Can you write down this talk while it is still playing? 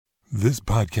This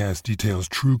podcast details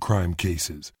true crime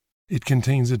cases. It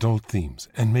contains adult themes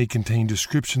and may contain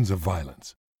descriptions of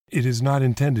violence. It is not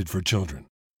intended for children.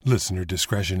 Listener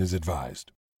discretion is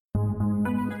advised.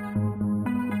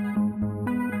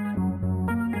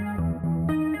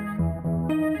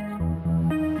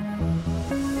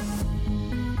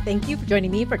 Thank you for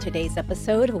joining me for today's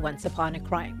episode of Once Upon a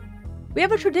Crime. We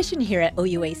have a tradition here at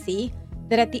OUAC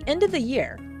that at the end of the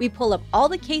year, we pull up all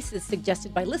the cases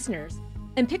suggested by listeners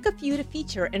and pick a few to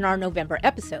feature in our November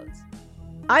episodes.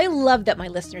 I love that my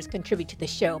listeners contribute to the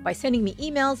show by sending me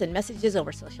emails and messages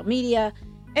over social media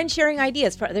and sharing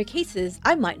ideas for other cases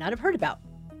I might not have heard about.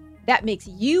 That makes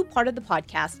you part of the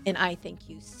podcast, and I thank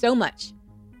you so much.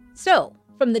 So,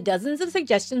 from the dozens of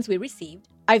suggestions we received,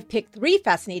 I've picked 3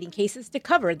 fascinating cases to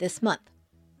cover this month.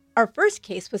 Our first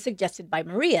case was suggested by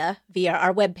Maria via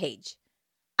our webpage.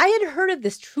 I had heard of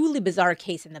this truly bizarre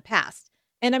case in the past,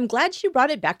 and I'm glad she brought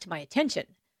it back to my attention.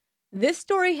 This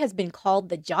story has been called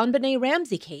the JonBenet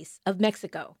Ramsey case of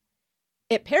Mexico.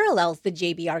 It parallels the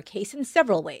JBR case in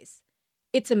several ways.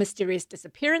 It's a mysterious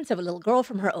disappearance of a little girl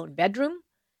from her own bedroom.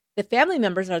 The family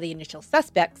members are the initial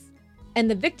suspects, and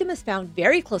the victim is found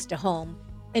very close to home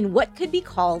in what could be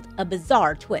called a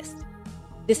bizarre twist.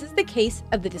 This is the case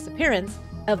of the disappearance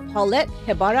of Paulette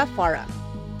Ibarra Fara.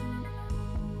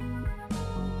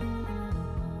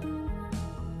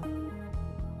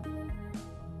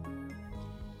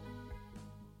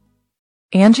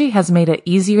 Angie has made it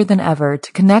easier than ever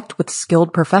to connect with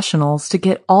skilled professionals to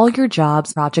get all your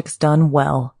jobs projects done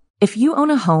well. If you own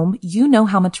a home, you know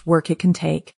how much work it can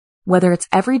take, whether it's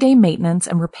everyday maintenance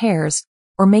and repairs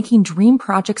or making dream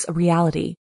projects a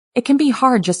reality. It can be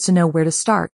hard just to know where to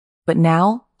start, but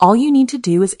now all you need to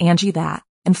do is Angie that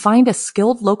and find a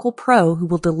skilled local pro who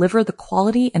will deliver the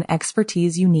quality and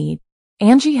expertise you need.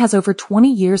 Angie has over 20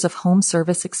 years of home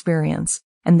service experience,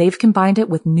 and they've combined it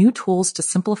with new tools to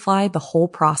simplify the whole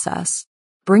process.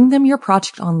 Bring them your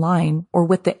project online or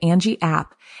with the Angie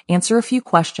app, answer a few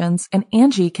questions, and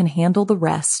Angie can handle the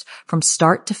rest from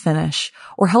start to finish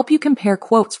or help you compare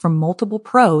quotes from multiple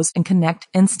pros and connect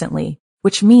instantly,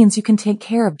 which means you can take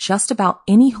care of just about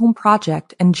any home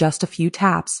project in just a few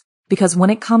taps. Because when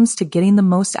it comes to getting the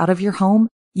most out of your home,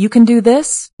 you can do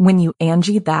this when you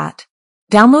Angie that.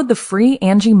 Download the free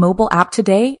Angie mobile app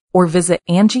today or visit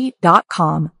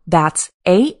Angie.com. That's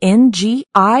ANGI.com.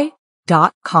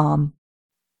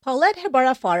 Paulette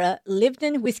Ibarra Fara lived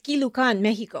in Huixquilucan,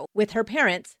 Mexico, with her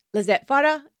parents, Lizette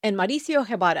Fara and Mauricio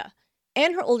Ibarra,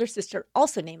 and her older sister,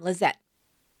 also named Lizette.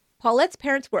 Paulette's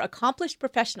parents were accomplished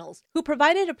professionals who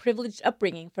provided a privileged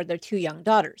upbringing for their 2 young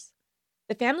daughters.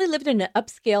 The family lived in an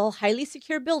upscale, highly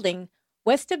secure building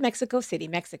west of Mexico City,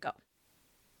 Mexico.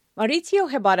 Mauricio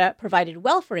Ibarra provided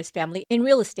well for his family in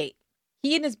real estate.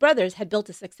 He and his brothers had built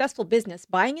a successful business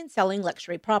buying and selling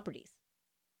luxury properties.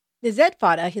 Lizette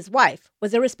Fara, his wife,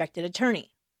 was a respected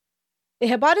attorney. The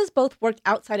Ibarras both worked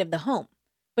outside of the home,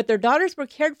 but their daughters were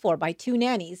cared for by 2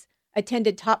 nannies,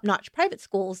 attended top-notch private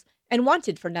schools, and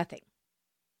wanted for nothing.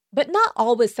 But not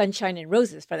all was sunshine and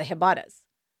roses for the Ibarras.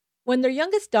 When their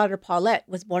youngest daughter, Paulette,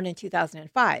 was born in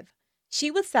 2005, she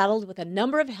was saddled with a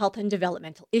number of health and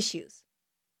developmental issues.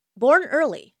 Born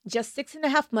early, just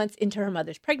 6.5 months into her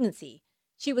mother's pregnancy,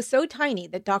 she was so tiny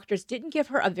that doctors didn't give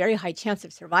her a very high chance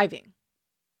of surviving.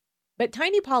 But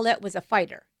tiny Paulette was a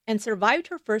fighter and survived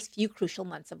her first few crucial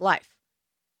months of life.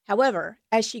 However,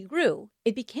 as she grew,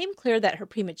 it became clear that her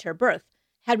premature birth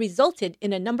had resulted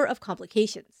in a number of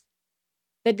complications.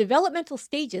 The developmental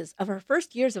stages of her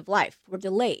first years of life were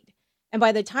delayed, and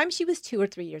by the time she was 2 or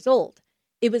 3 years old,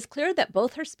 it was clear that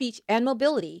both her speech and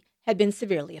mobility had been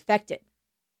severely affected.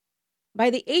 By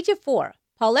the age of 4,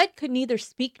 Paulette could neither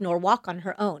speak nor walk on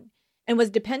her own and was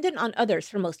dependent on others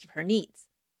for most of her needs.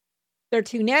 Their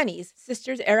 2 nannies,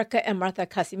 sisters Erica and Martha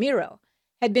Casimiro,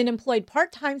 had been employed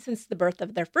part-time since the birth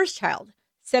of their first child,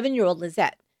 7-year-old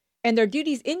Lizette, and their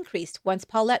duties increased once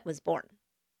Paulette was born.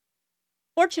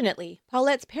 Fortunately,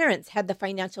 Paulette's parents had the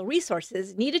financial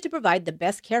resources needed to provide the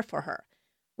best care for her,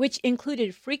 which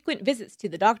included frequent visits to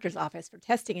the doctor's office for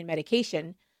testing and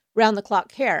medication, round-the-clock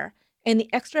care, and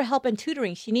the extra help and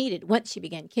tutoring she needed once she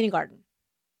began kindergarten.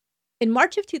 In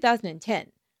March of 2010,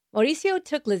 Mauricio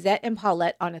took Lizette and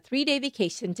Paulette on a 3-day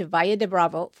vacation to Valle de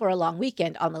Bravo for a long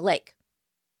weekend on the lake.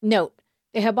 Note,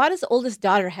 the Ibarra's oldest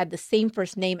daughter had the same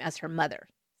first name as her mother,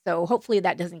 so hopefully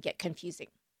that doesn't get confusing.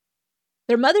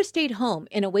 Their mother stayed home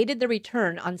and awaited their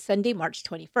return on Sunday, March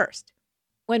 21st.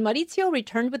 When Mauricio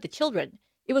returned with the children,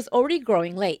 it was already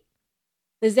growing late.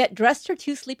 Lizette dressed her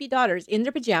 2 sleepy daughters in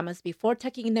their pajamas before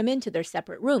tucking them into their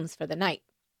separate rooms for the night.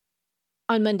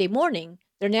 On Monday morning,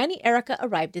 their nanny Erica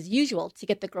arrived as usual to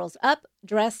get the girls up,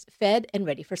 dressed, fed, and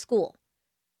ready for school.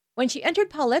 When she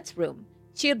entered Paulette's room,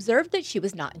 she observed that she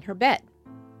was not in her bed.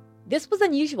 This was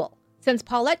unusual, since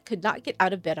Paulette could not get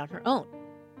out of bed on her own.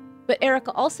 But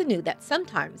Erica also knew that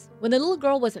sometimes, when the little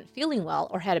girl wasn't feeling well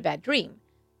or had a bad dream,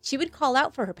 she would call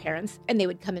out for her parents and they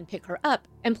would come and pick her up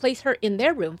and place her in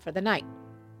their room for the night.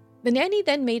 The nanny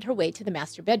then made her way to the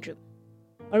master bedroom.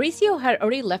 Mauricio had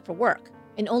already left for work,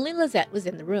 and only Lizette was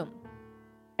in the room.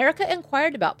 Erica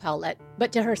inquired about Paulette,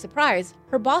 but to her surprise,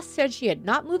 her boss said she had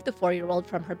not moved the 4-year-old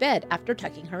from her bed after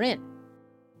tucking her in.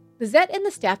 Lizette and the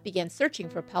staff began searching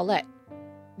for Paulette.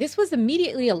 This was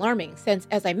immediately alarming since,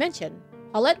 as I mentioned,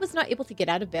 Paulette was not able to get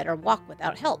out of bed or walk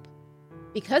without help.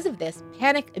 Because of this,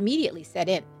 panic immediately set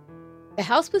in. The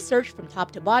house was searched from top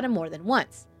to bottom more than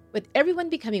once, with everyone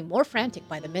becoming more frantic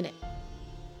by the minute.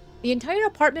 The entire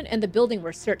apartment and the building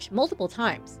were searched multiple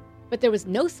times, but there was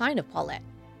no sign of Paulette.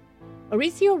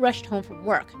 Mauricio rushed home from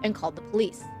work and called the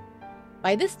police.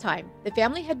 By this time, the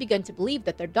family had begun to believe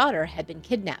that their daughter had been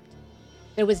kidnapped.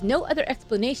 There was no other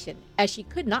explanation, as she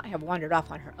could not have wandered off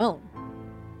on her own.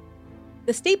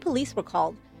 The state police were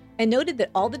called and noted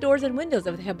that all the doors and windows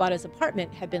of the Gebara's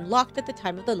apartment had been locked at the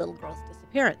time of the little girl's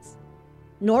disappearance.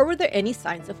 Nor were there any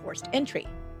signs of forced entry.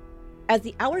 As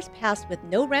the hours passed with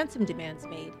no ransom demands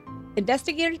made,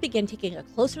 investigators began taking a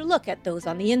closer look at those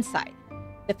on the inside,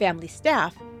 the family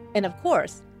staff, and of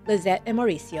course, Lizette and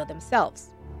Mauricio themselves.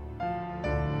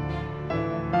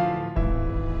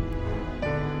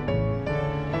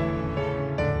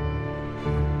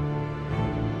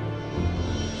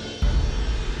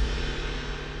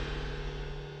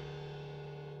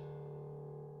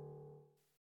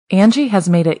 Angie has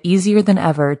made it easier than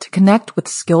ever to connect with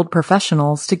skilled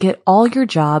professionals to get all your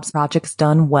jobs projects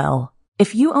done well.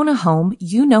 If you own a home,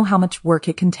 you know how much work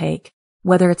it can take,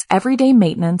 whether it's everyday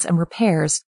maintenance and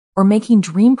repairs or making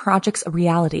dream projects a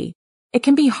reality. It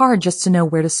can be hard just to know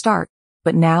where to start,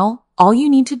 but now all you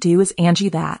need to do is Angie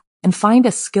that and find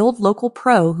a skilled local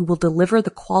pro who will deliver the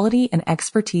quality and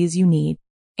expertise you need.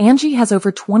 Angie has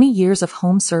over 20 years of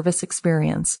home service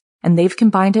experience, and they've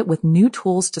combined it with new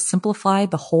tools to simplify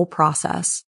the whole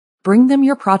process. Bring them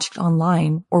your project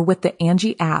online or with the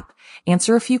Angie app,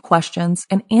 answer a few questions,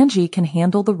 and Angie can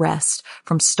handle the rest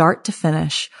from start to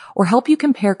finish or help you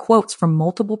compare quotes from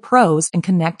multiple pros and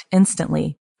connect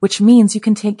instantly, which means you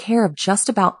can take care of just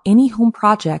about any home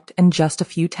project in just a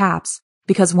few taps.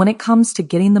 Because when it comes to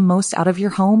getting the most out of your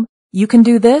home, you can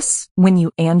do this when you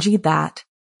Angie that.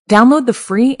 Download the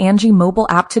free Angie mobile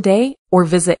app today or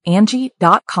visit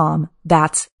Angie.com.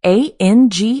 That's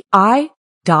ANGI.com.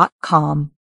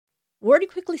 Word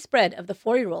quickly spread of the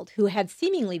 4-year-old who had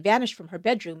seemingly vanished from her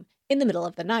bedroom in the middle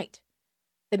of the night.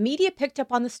 The media picked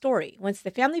up on the story once the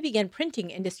family began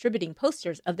printing and distributing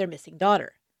posters of their missing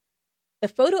daughter. The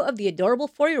photo of the adorable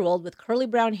 4-year-old with curly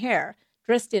brown hair,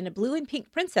 dressed in a blue and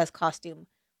pink princess costume,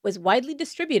 was widely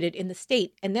distributed in the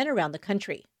state and then around the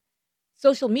country.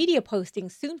 Social media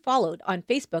postings soon followed on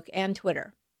Facebook and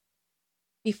Twitter.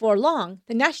 Before long,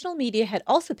 the national media had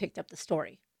also picked up the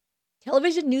story.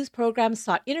 Television news programs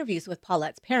sought interviews with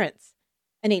Paulette's parents.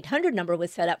 An 800 number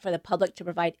was set up for the public to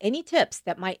provide any tips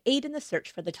that might aid in the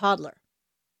search for the toddler.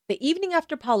 The evening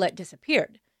after Paulette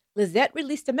disappeared, Lizette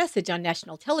released a message on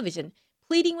national television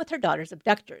pleading with her daughter's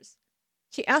abductors.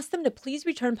 She asked them to please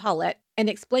return Paulette and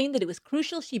explained that it was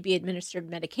crucial she be administered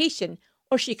medication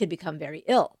or she could become very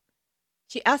ill.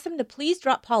 She asked them to please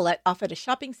drop Paulette off at a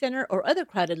shopping center or other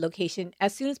crowded location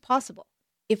as soon as possible.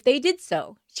 If they did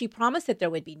so, she promised that there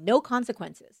would be no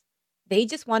consequences. They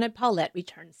just wanted Paulette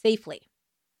returned safely.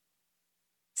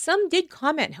 Some did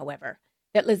comment, however,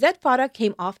 that Lizette Farah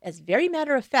came off as very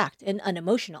matter-of-fact and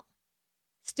unemotional.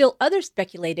 Still others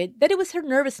speculated that it was her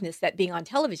nervousness at being on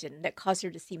television that caused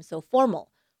her to seem so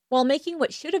formal, while making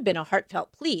what should have been a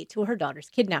heartfelt plea to her daughter's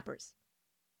kidnappers.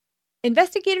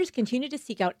 Investigators continue to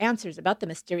seek out answers about the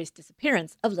mysterious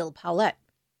disappearance of little Paulette.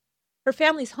 Her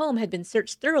family's home had been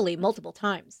searched thoroughly multiple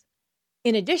times.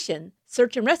 In addition,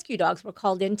 search and rescue dogs were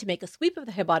called in to make a sweep of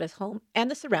the Gebara's home and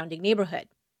the surrounding neighborhood.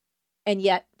 And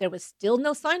yet, there was still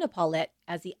no sign of Paulette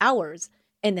as the hours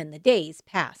and then the days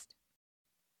passed.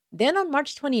 Then on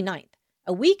March 29th,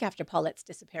 a week after Paulette's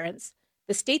disappearance,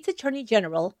 the state's Attorney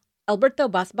General, Alberto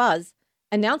Basbaz,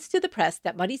 announced to the press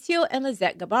that Mauricio and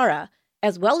Lizette Gebara,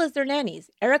 as well as their nannies,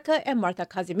 Erica and Martha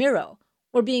Casimiro,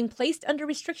 were being placed under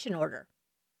restriction order.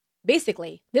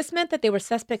 Basically, this meant that they were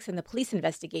suspects in the police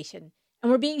investigation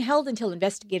and were being held until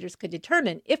investigators could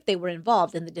determine if they were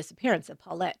involved in the disappearance of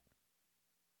Paulette.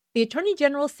 The Attorney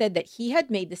General said that he had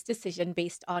made this decision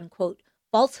based on, quote,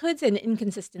 falsehoods and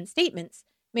inconsistent statements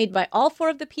made by all 4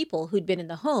 of the people who'd been in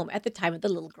the home at the time of the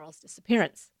little girl's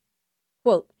disappearance.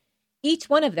 Quote, "Each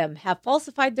one of them have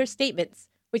falsified their statements,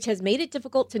 which has made it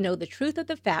difficult to know the truth of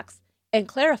the facts and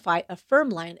clarify a firm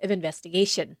line of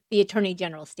investigation," the Attorney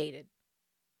General stated.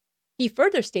 He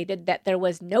further stated that there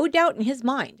was no doubt in his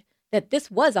mind that this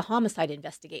was a homicide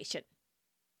investigation.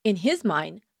 In his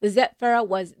mind, Lizette Farah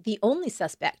was the only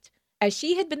suspect, as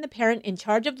she had been the parent in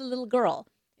charge of the little girl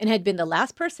and had been the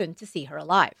last person to see her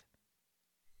alive.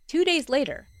 2 days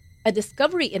later, a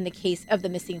discovery in the case of the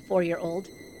missing 4-year-old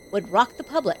would rock the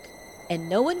public, and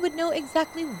no one would know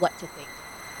exactly what to think.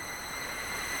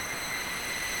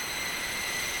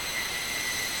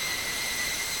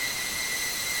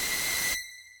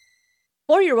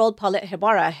 Four-year-old Paulette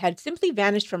Jebara had simply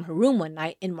vanished from her room one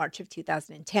night in March of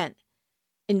 2010.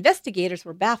 Investigators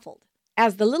were baffled,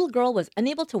 as the little girl was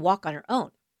unable to walk on her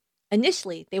own.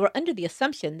 Initially, they were under the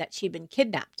assumption that she'd been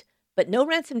kidnapped, but no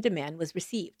ransom demand was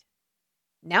received.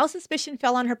 Now suspicion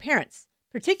fell on her parents,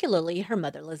 particularly her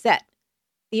mother Lizette.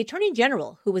 The Attorney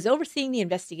General, who was overseeing the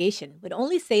investigation, would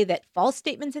only say that false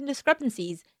statements and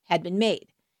discrepancies had been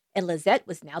made, and Lizette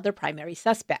was now their primary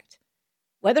suspect.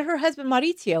 Whether her husband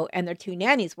Mauricio and their 2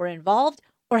 nannies were involved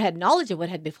or had knowledge of what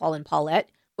had befallen Paulette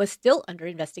was still under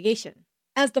investigation.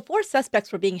 As the 4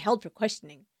 suspects were being held for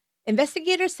questioning,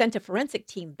 investigators sent a forensic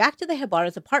team back to the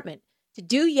Jebara's apartment to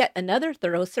do yet another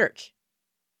thorough search.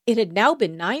 It had now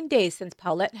been 9 days since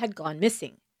Paulette had gone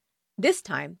missing. This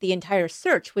time, the entire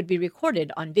search would be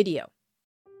recorded on video.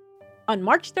 On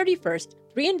March 31st,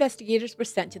 3 investigators were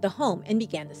sent to the home and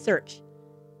began the search.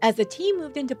 As the team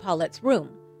moved into Paulette's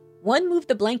room, one moved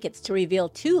the blankets to reveal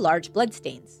 2 large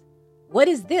bloodstains. "What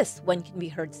is this?" one can be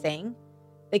heard saying.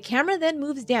 The camera then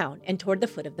moves down and toward the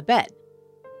foot of the bed.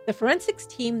 The forensics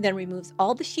team then removes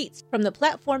all the sheets from the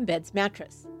platform bed's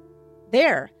mattress.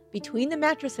 There, between the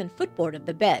mattress and footboard of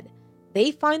the bed,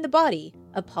 they find the body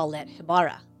of Paulette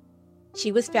Jebara.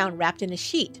 She was found wrapped in a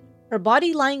sheet, her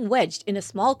body lying wedged in a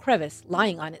small crevice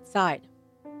lying on its side.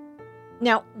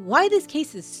 Now, why this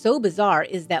case is so bizarre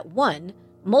is that 1,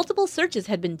 multiple searches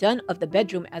had been done of the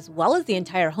bedroom as well as the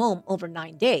entire home over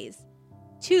 9 days.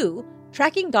 2,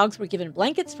 tracking dogs were given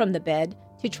blankets from the bed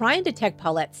to try and detect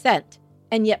Paulette's scent,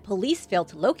 and yet police failed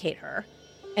to locate her.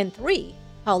 And 3,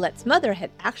 Paulette's mother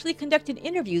had actually conducted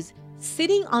interviews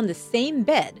sitting on the same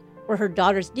bed where her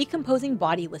daughter's decomposing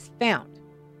body was found.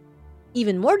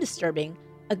 Even more disturbing,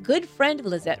 a good friend of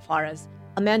Lizette Farah's,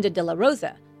 Amanda De La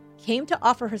Rosa, came to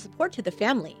offer her support to the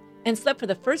family and slept for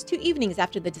the first 2 evenings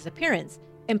after the disappearance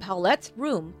in Paulette's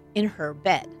room in her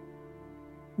bed.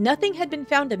 Nothing had been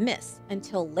found amiss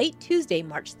until late Tuesday,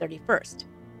 March 31st.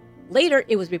 Later,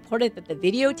 it was reported that the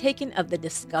video taken of the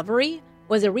discovery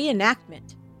was a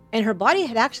reenactment, and her body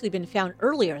had actually been found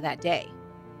earlier that day.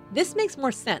 This makes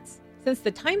more sense, since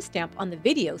the timestamp on the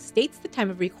video states the time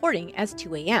of recording as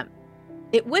 2 a.m.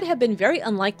 It would have been very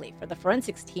unlikely for the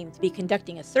forensics team to be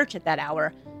conducting a search at that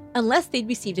hour unless they'd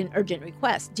received an urgent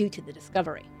request due to the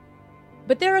discovery.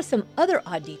 But there are some other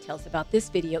odd details about this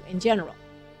video in general.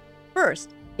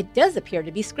 First, it does appear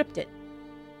to be scripted.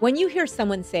 When you hear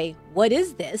someone say, "What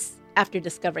is this?" after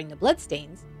discovering the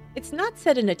bloodstains, it's not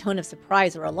said in a tone of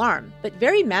surprise or alarm, but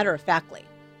very matter-of-factly.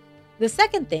 The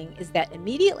second thing is that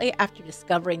immediately after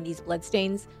discovering these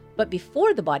bloodstains, but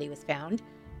before the body was found,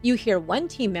 you hear one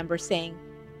team member saying,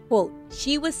 quote,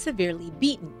 "She was severely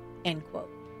beaten," end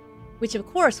quote, which of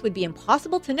course would be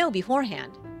impossible to know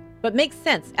beforehand, but makes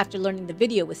sense after learning the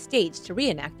video was staged to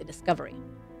reenact the discovery.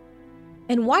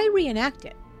 And why reenact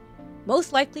it?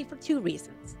 Most likely for 2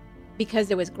 reasons. Because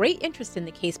there was great interest in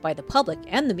the case by the public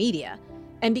and the media,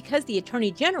 and because the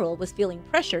Attorney General was feeling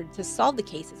pressured to solve the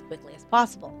case as quickly as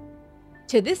possible.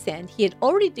 To this end, he had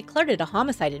already declared it a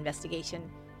homicide investigation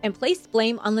and placed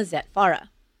blame on Lizette Farah.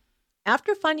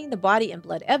 After finding the body and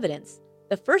blood evidence,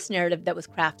 the first narrative that was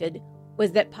crafted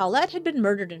was that Paulette had been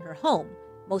murdered in her home,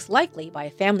 most likely by a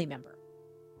family member.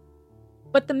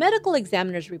 But the medical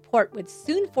examiner's report would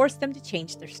soon force them to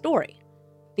change their story.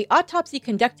 The autopsy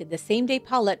conducted the same day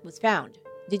Paulette was found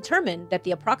determined that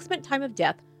the approximate time of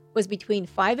death was between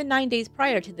 5 and 9 days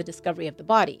prior to the discovery of the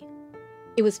body.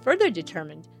 It was further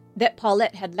determined that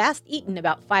Paulette had last eaten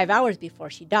about 5 hours before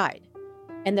she died,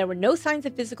 and there were no signs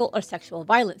of physical or sexual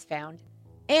violence found,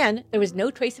 and there was no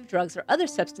trace of drugs or other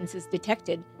substances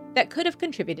detected that could have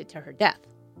contributed to her death.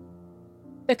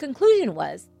 The conclusion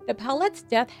was that Paulette's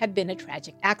death had been a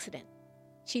tragic accident.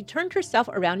 She turned herself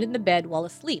around in the bed while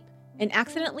asleep and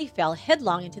accidentally fell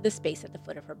headlong into the space at the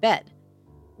foot of her bed.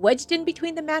 Wedged in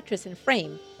between the mattress and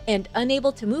frame and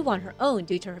unable to move on her own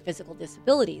due to her physical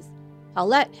disabilities,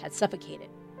 Paulette had suffocated.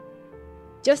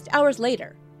 Just hours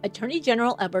later, Attorney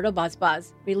General Alberto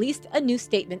Vaz released a new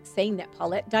statement saying that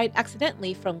Paulette died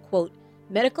accidentally from, quote,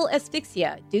 medical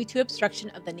asphyxia due to obstruction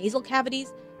of the nasal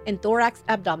cavities and thorax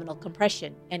abdominal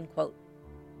compression, end quote.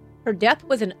 Her death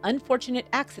was an unfortunate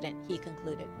accident, he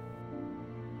concluded.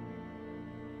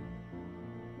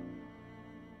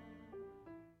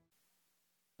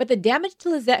 But the damage to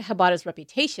Lizette Gebara's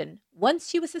reputation, once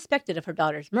she was suspected of her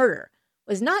daughter's murder,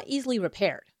 was not easily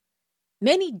repaired.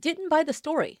 Many didn't buy the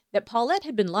story that Paulette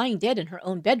had been lying dead in her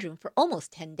own bedroom for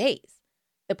almost 10 days.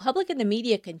 The public and the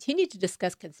media continued to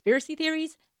discuss conspiracy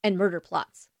theories and murder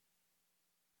plots.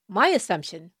 My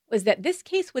assumption was that this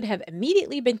case would have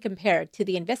immediately been compared to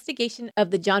the investigation of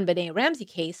the JonBenét Ramsey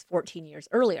case 14 years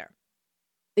earlier.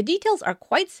 The details are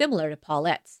quite similar to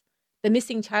Paulette's. The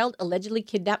missing child allegedly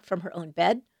kidnapped from her own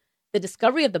bed, the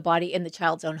discovery of the body in the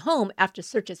child's own home after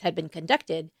searches had been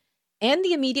conducted, and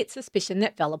the immediate suspicion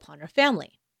that fell upon her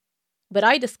family. But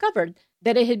I discovered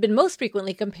that it had been most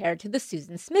frequently compared to the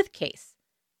Susan Smith case,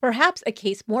 perhaps a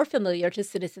case more familiar to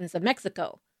citizens of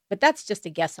Mexico, but that's just a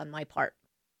guess on my part.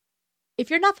 If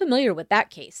you're not familiar with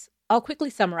that case, I'll quickly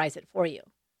summarize it for you.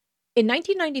 In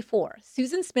 1994,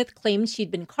 Susan Smith claimed she'd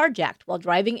been carjacked while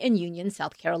driving in Union,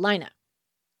 South Carolina.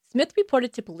 Smith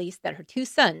reported to police that her two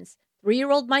sons,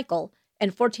 3-year-old Michael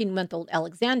and 14-month-old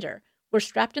Alexander, were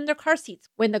strapped in their car seats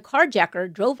when the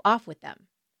carjacker drove off with them.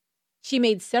 She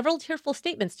made several tearful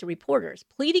statements to reporters,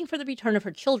 pleading for the return of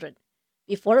her children,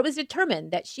 before it was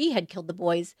determined that she had killed the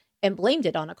boys and blamed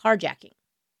it on a carjacking.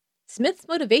 Smith's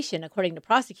motivation, according to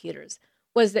prosecutors,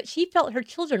 was that she felt her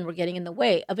children were getting in the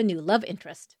way of a new love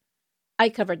interest. I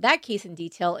covered that case in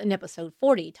detail in episode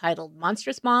 40, titled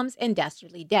Monstrous Moms and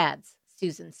Dastardly Dads,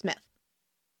 Susan Smith.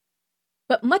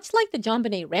 But much like the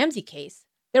JonBenét Ramsey case,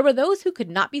 there were those who could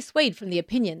not be swayed from the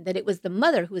opinion that it was the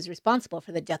mother who was responsible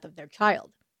for the death of their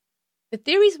child. The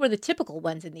theories were the typical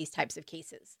ones in these types of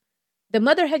cases. The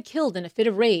mother had killed in a fit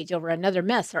of rage over another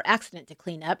mess or accident to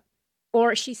clean up,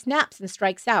 or she snaps and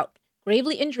strikes out,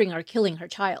 gravely injuring or killing her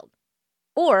child.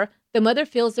 Or the mother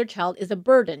feels their child is a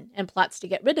burden and plots to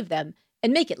get rid of them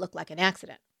and make it look like an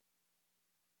accident.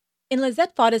 In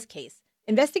Lizette Fada's case,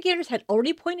 investigators had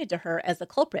already pointed to her as the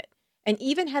culprit, and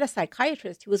even had a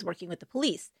psychiatrist who was working with the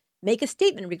police make a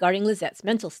statement regarding Lizette's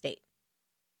mental state.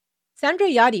 Sandra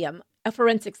Yadiam, a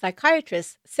forensic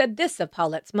psychiatrist, said this of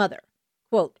Paulette's mother,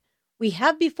 quote, "We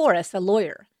have before us a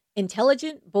lawyer,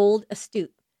 intelligent, bold,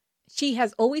 astute. She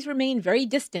has always remained very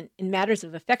distant in matters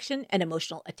of affection and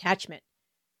emotional attachment.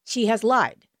 She has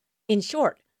lied. In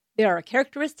short, there are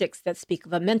characteristics that speak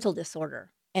of a mental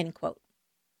disorder," end quote.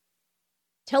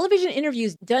 Television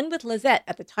interviews done with Lizette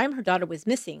at the time her daughter was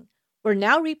missing were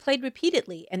now replayed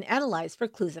repeatedly and analyzed for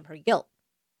clues of her guilt.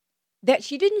 That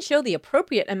she didn't show the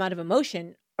appropriate amount of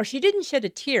emotion, or she didn't shed a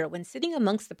tear when sitting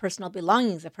amongst the personal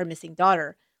belongings of her missing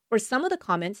daughter, were some of the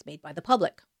comments made by the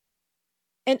public.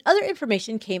 And other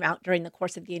information came out during the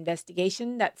course of the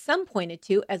investigation that some pointed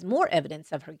to as more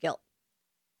evidence of her guilt.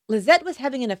 Lizette was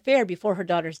having an affair before her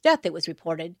daughter's death, it was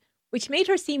reported, which made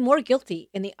her seem more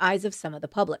guilty in the eyes of some of the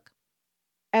public.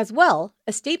 As well,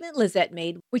 a statement Lizette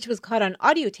made, which was caught on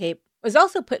audio tape, was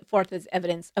also put forth as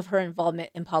evidence of her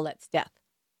involvement in Paulette's death.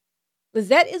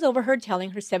 Lizette is overheard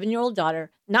telling her 7-year-old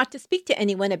daughter not to speak to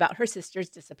anyone about her sister's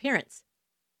disappearance.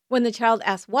 When the child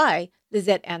asks why,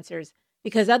 Lizette answers,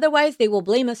 "Because otherwise they will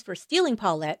blame us for stealing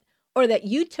Paulette, or that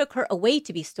you took her away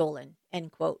to be stolen,"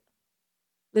 end quote.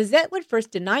 Lizette would first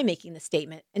deny making the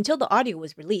statement until the audio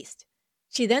was released.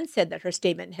 She then said that her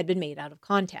statement had been made out of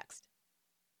context.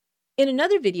 In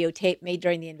another videotape made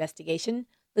during the investigation,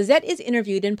 Lizette is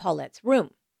interviewed in Paulette's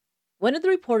room. One of the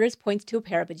reporters points to a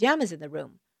pair of pajamas in the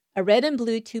room, a red and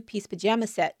blue 2-piece pajama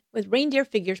set with reindeer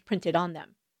figures printed on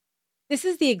them. This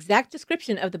is the exact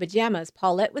description of the pajamas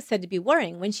Paulette was said to be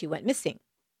wearing when she went missing.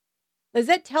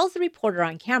 Lizette tells the reporter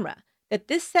on camera that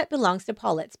this set belongs to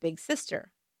Paulette's big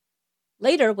sister.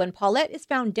 Later, when Paulette is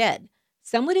found dead,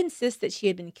 some would insist that she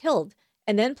had been killed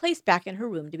and then placed back in her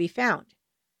room to be found.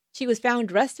 She was found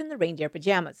dressed in the reindeer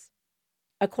pajamas.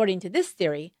 According to this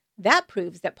theory, that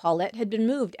proves that Paulette had been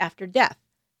moved after death,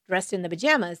 dressed in the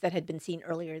pajamas that had been seen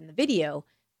earlier in the video,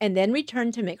 and then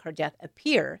returned to make her death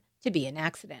appear to be an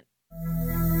accident.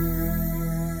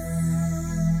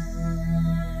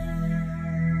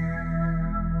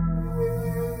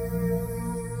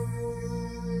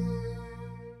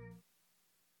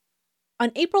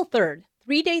 On April 3rd,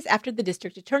 3 days after the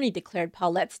district attorney declared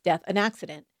Paulette's death an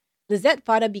accident, Lizette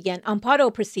Fada began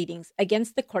amparo proceedings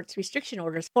against the court's restriction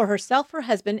orders for herself, her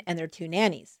husband, and their 2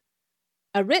 nannies.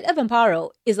 A writ of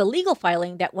amparo is a legal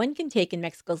filing that one can take in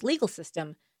Mexico's legal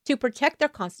system to protect their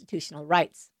constitutional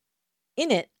rights.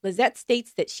 In it, Lizette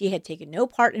states that she had taken no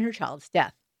part in her child's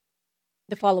death.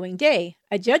 The following day,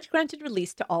 a judge granted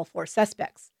release to all 4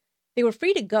 suspects. They were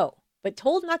free to go, but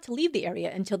told not to leave the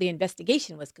area until the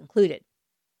investigation was concluded.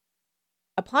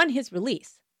 Upon his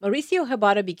release, Mauricio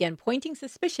Ibarra began pointing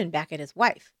suspicion back at his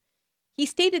wife. He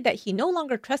stated that he no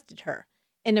longer trusted her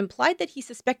and implied that he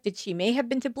suspected she may have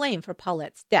been to blame for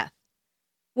Paulette's death.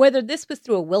 Whether this was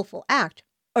through a willful act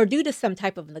or due to some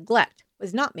type of neglect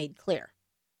was not made clear.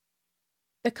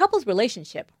 The couple's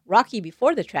relationship, rocky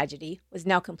before the tragedy, was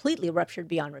now completely ruptured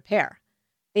beyond repair.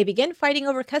 They began fighting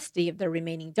over custody of their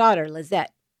remaining daughter,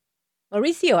 Lizette.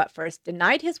 Mauricio at first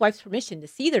denied his wife's permission to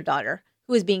see their daughter,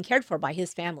 who was being cared for by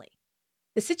his family.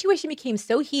 The situation became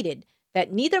so heated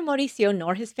that neither Mauricio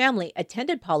nor his family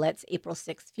attended Paulette's April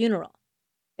 6th funeral.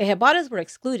 The Ibarras were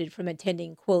excluded from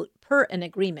attending, quote, per an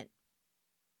agreement.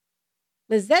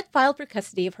 Lizette filed for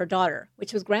custody of her daughter,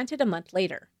 which was granted a month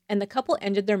later, and the couple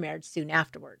ended their marriage soon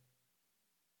afterward.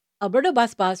 Alberto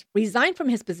Basbas resigned from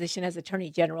his position as Attorney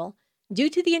General due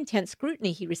to the intense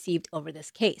scrutiny he received over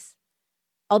this case.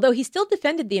 Although he still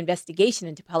defended the investigation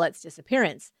into Paulette's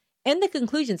disappearance and the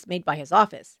conclusions made by his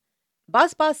office,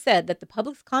 Basbas said that the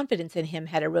public's confidence in him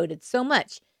had eroded so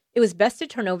much it was best to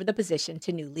turn over the position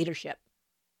to new leadership.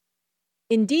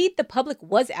 Indeed, the public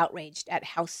was outraged at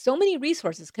how so many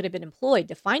resources could have been employed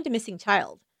to find a missing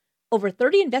child. Over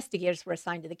 30 investigators were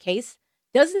assigned to the case,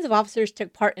 dozens of officers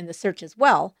took part in the search as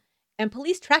well, and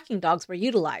police tracking dogs were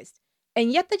utilized,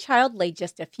 and yet the child lay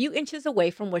just a few inches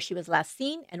away from where she was last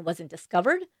seen and wasn't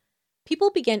discovered.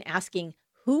 People began asking,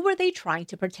 who were they trying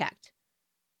to protect?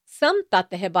 Some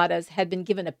thought the Ibarras had been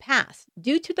given a pass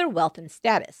due to their wealth and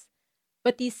status,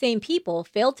 but these same people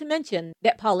failed to mention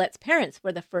that Paulette's parents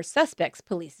were the first suspects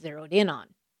police zeroed in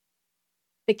on.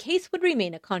 The case would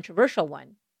remain a controversial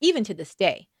one, even to this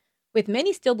day, with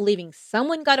many still believing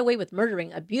someone got away with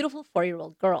murdering a beautiful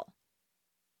 4-year-old girl.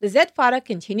 Lizette Farah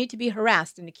continued to be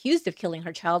harassed and accused of killing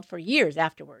her child for years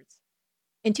afterwards.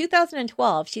 In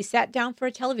 2012, she sat down for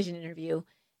a television interview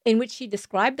in which she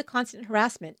described the constant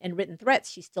harassment and written threats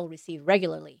she still received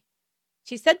regularly.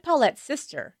 She said Paulette's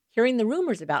sister, hearing the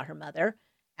rumors about her mother,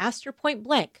 asked her point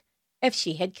blank if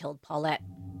she had killed Paulette.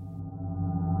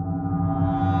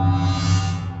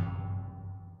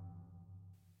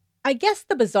 I guess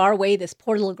the bizarre way this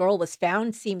poor little girl was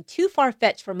found seemed too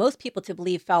far-fetched for most people to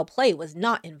believe foul play was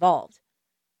not involved.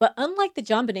 But unlike the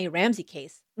JonBenet Ramsey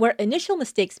case, where initial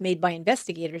mistakes made by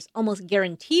investigators almost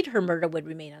guaranteed her murder would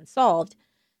remain unsolved,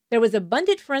 there was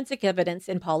abundant forensic evidence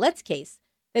in Paulette's case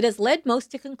that has led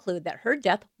most to conclude that her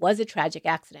death was a tragic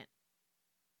accident.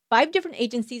 5 different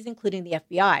agencies, including the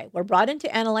FBI, were brought in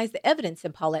to analyze the evidence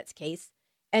in Paulette's case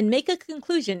and make a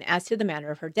conclusion as to the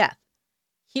manner of her death.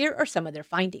 Here are some of their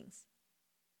findings.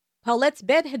 Paulette's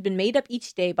bed had been made up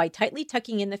each day by tightly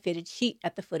tucking in the fitted sheet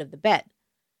at the foot of the bed.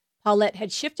 Paulette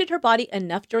had shifted her body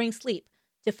enough during sleep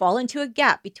to fall into a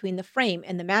gap between the frame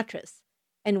and the mattress,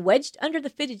 and wedged under the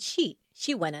fitted sheet,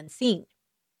 she went unseen.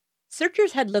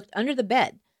 Searchers had looked under the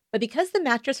bed, but because the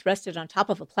mattress rested on top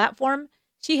of a platform,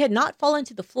 she had not fallen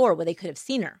to the floor where they could have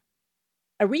seen her.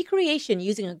 A recreation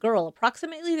using a girl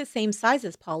approximately the same size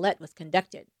as Paulette was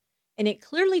conducted, and it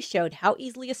clearly showed how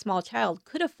easily a small child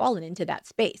could have fallen into that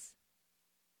space.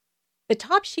 The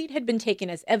top sheet had been taken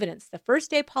as evidence the first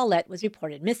day Paulette was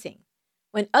reported missing.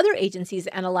 When other agencies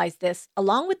analyzed this,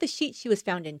 along with the sheet she was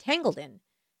found entangled in,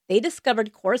 they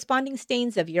discovered corresponding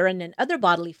stains of urine and other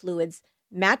bodily fluids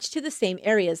matched to the same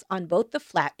areas on both the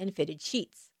flat and fitted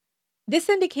sheets. This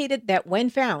indicated that when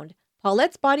found,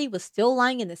 Paulette's body was still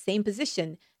lying in the same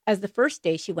position as the first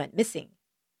day she went missing.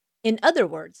 In other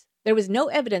words, there was no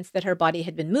evidence that her body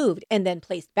had been moved and then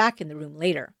placed back in the room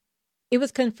later. It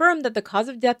was confirmed that the cause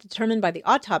of death determined by the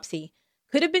autopsy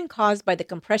could have been caused by the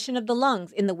compression of the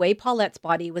lungs in the way Paulette's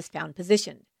body was found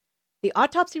positioned. The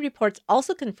autopsy reports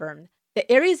also confirmed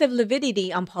that areas of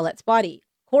lividity on Paulette's body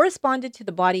corresponded to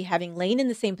the body having lain in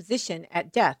the same position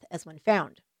at death as when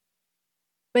found.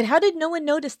 But how did no one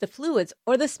notice the fluids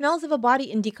or the smells of a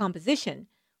body in decomposition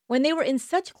when they were in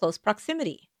such close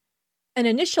proximity? An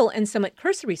initial and somewhat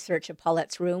cursory search of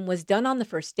Paulette's room was done on the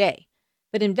first day,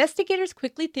 but investigators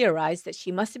quickly theorized that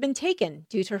she must have been taken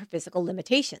due to her physical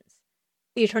limitations.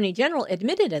 The Attorney General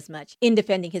admitted as much in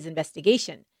defending his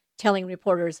investigation, telling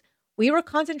reporters, "We were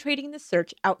concentrating the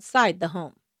search outside the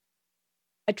home."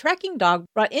 A tracking dog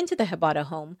brought into the Ibarra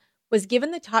home was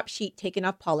given the top sheet taken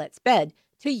off Paulette's bed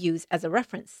to use as a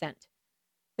reference scent.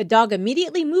 The dog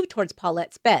immediately moved towards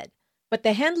Paulette's bed, but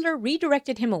the handler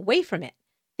redirected him away from it,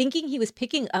 thinking he was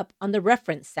picking up on the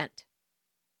reference scent.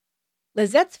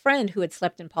 Lizette's friend, who had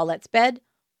slept in Paulette's bed,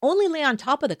 only lay on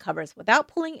top of the covers without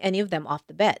pulling any of them off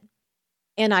the bed.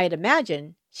 And I'd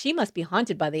imagine She must be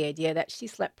haunted by the idea that she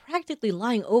slept practically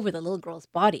lying over the little girl's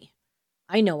body.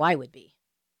 I know I would be.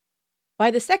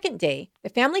 By the second day, the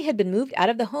family had been moved out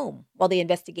of the home while the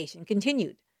investigation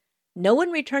continued. No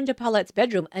one returned to Paulette's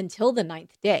bedroom until the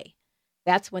 9th day.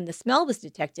 That's when the smell was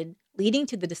detected, leading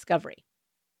to the discovery.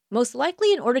 Most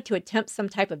likely in order to attempt some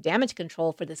type of damage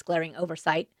control for this glaring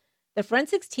oversight, the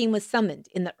forensics team was summoned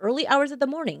in the early hours of the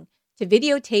morning to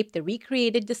videotape the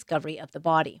recreated discovery of the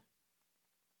body.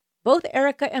 Both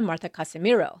Erica and Martha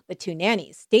Casimiro, the two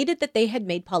nannies, stated that they had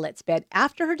made Paulette's bed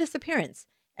after her disappearance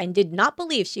and did not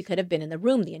believe she could have been in the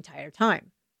room the entire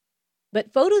time.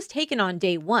 But photos taken on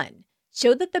day 1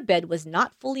 showed that the bed was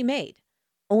not fully made.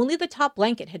 Only the top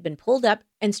blanket had been pulled up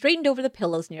and straightened over the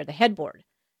pillows near the headboard,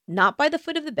 not by the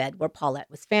foot of the bed where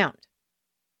Paulette was found.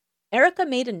 Erica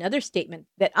made another statement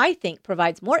that I think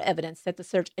provides more evidence that the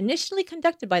search initially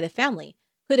conducted by the family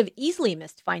could have easily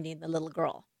missed finding the little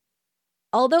girl.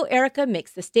 Although Erica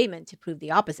makes the statement to prove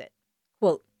the opposite.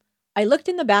 Quote, I looked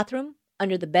in the bathroom,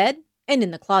 under the bed, and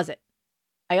in the closet.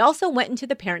 I also went into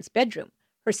the parents' bedroom,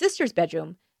 her sister's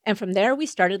bedroom, and from there we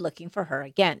started looking for her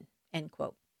again. End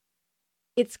quote.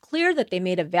 It's clear that they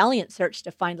made a valiant search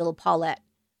to find little Paulette,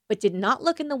 but did not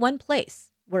look in the one place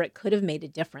where it could have made a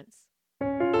difference.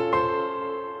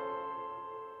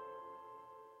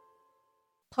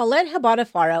 Paulette Gebarra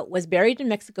Fara was buried in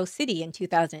Mexico City in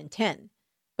 2010,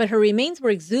 but her remains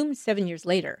were exhumed 7 years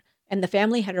later, and the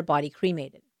family had her body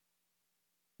cremated.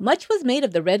 Much was made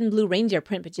of the red and blue reindeer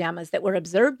print pajamas that were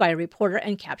observed by a reporter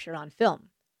and captured on film.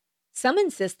 Some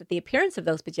insist that the appearance of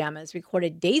those pajamas,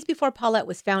 recorded days before Paulette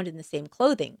was found in the same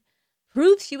clothing,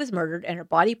 proves she was murdered and her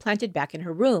body planted back in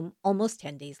her room almost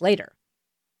 10 days later.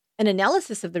 An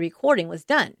analysis of the recording was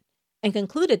done and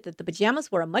concluded that the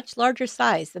pajamas were a much larger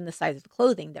size than the size of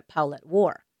clothing that Paulette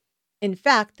wore. In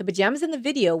fact, the pajamas in the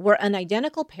video were an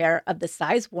identical pair of the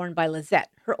size worn by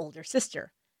Lizette, her older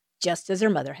sister, just as her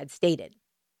mother had stated.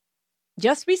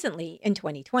 Just recently, in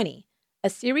 2020, a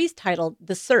series titled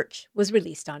The Search was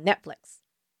released on Netflix.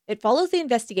 It follows the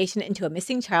investigation into a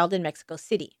missing child in Mexico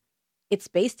City. It's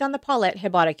based on the Paulette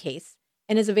Gebarra case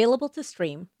and is available to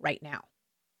stream right now.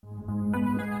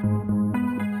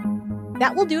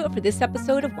 That will do it for this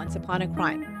episode of Once Upon a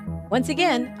Crime. Once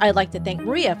again, I'd like to thank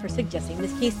Maria for suggesting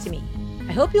this case to me.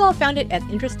 I hope you all found it as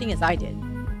interesting as I did.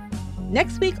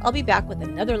 Next week, I'll be back with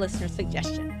another listener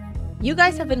suggestion. You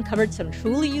guys have uncovered some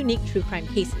truly unique true crime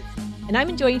cases, and I'm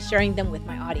enjoying sharing them with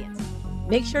my audience.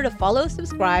 Make sure to follow,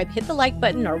 subscribe, hit the like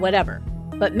button, or whatever.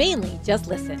 But mainly, just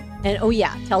listen. And oh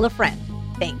yeah, tell a friend.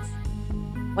 Thanks.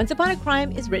 Once Upon a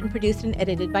Crime is written, produced, and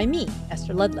edited by me,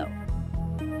 Esther Ludlow.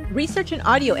 Research and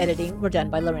audio editing were done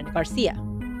by Lorena Garcia.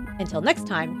 Until next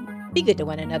time, be good to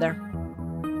one another.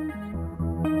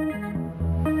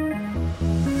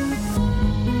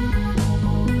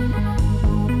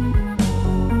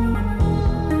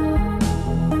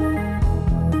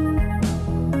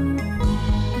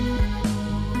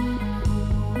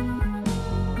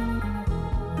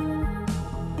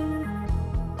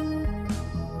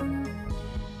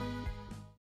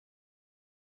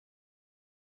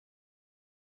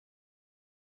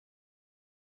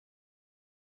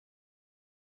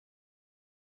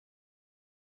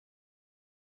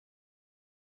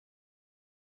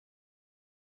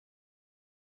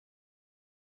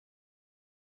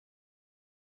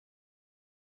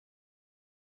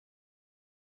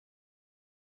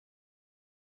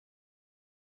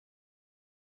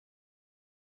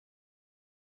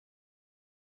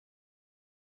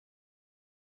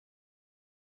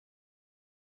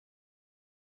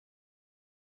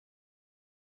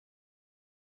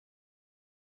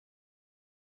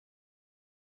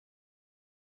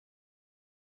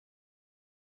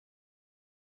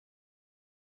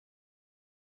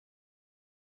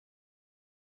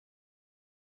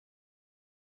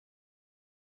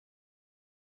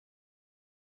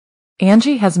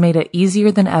 Angie has made it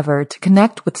easier than ever to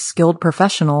connect with skilled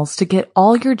professionals to get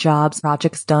all your jobs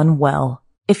projects done well.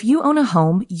 If you own a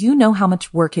home, you know how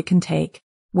much work it can take,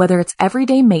 whether it's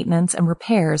everyday maintenance and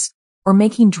repairs or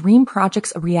making dream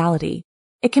projects a reality.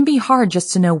 It can be hard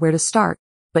just to know where to start,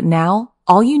 but now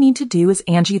all you need to do is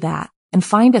Angie that and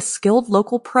find a skilled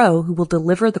local pro who will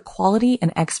deliver the quality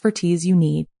and expertise you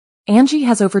need. Angie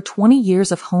has over 20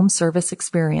 years of home service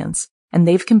experience, and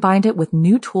they've combined it with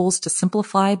new tools to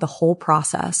simplify the whole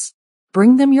process.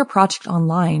 Bring them your project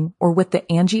online or with the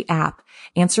Angie app,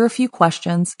 answer a few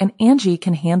questions, and Angie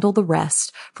can handle the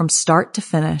rest from start to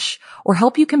finish, or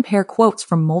help you compare quotes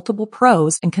from multiple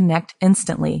pros and connect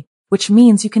instantly, which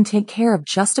means you can take care of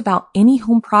just about any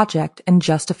home project in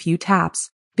just a few taps.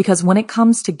 Because when it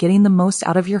comes to getting the most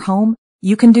out of your home,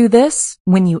 you can do this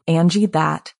when you Angie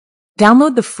that.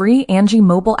 Download the free Angie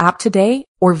mobile app today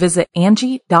or visit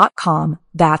Angie.com.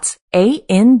 That's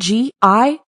ANGI.com.